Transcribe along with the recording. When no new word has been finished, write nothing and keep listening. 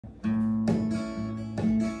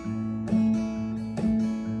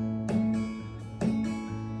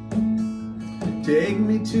Take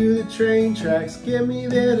me to the train tracks, get me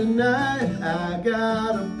there tonight. I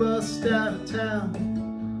gotta bust out of town.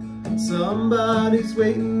 Somebody's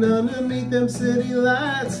waiting underneath them city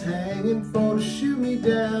lights, hanging for to shoot me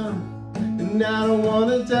down. And I don't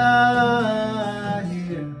wanna die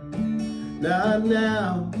here, not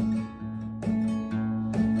now.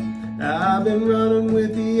 I've been running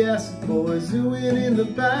with the acid boys, doing in the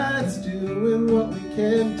bites, doing what we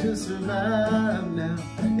can to survive now.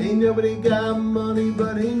 Ain't nobody got money,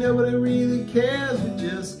 but ain't nobody really cares. We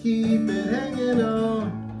just keep it hanging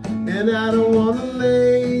on. And I don't wanna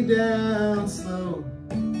lay down slow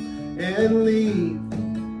and leave.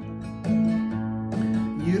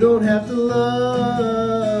 You don't have to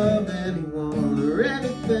love anyone or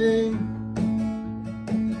anything.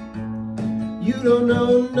 You don't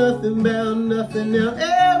know nothing about nothing now.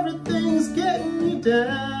 Everything's getting you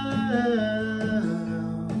down.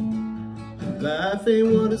 Life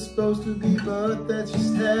ain't what it's supposed to be, but that's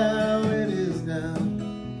just how it is now.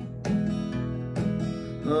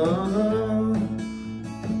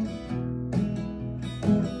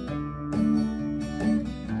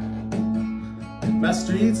 My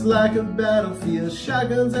street's like a battlefield,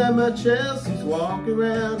 shotguns at my chest. I was walking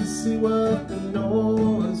around to see what the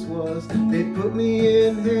noise was. They put me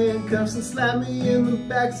in handcuffs and slapped me in the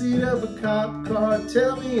backseat of a cop car,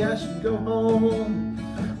 tell me I should go home.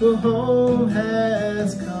 Well, home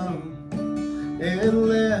has come and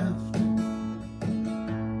left.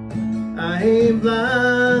 I ain't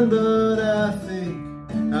blind, but I think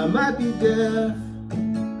I might be deaf.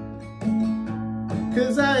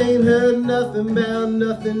 'Cause I ain't heard nothing about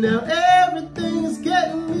nothing now. Everything's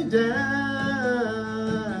getting me down.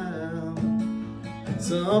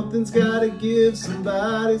 Something's gotta give,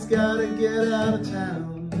 somebody's gotta get out of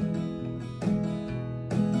town.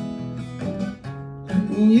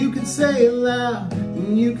 And you can say it loud,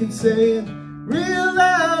 and you can say it real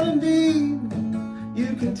loud indeed.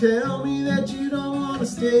 You can tell me that you don't wanna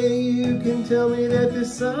stay. You can tell me that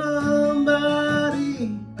there's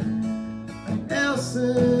somebody else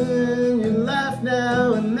in your life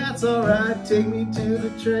now, and that's alright. Take me to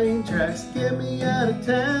the train tracks, get me out of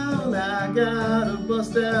town. I gotta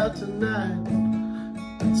bust out tonight.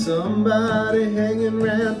 Somebody hanging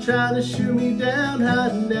around trying to shoot me down,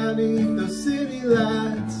 hiding underneath those city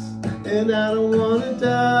lights. And I don't wanna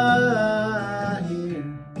die here,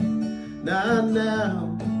 not now.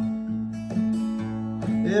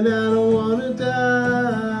 And I don't wanna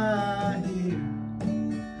die here,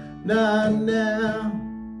 not now.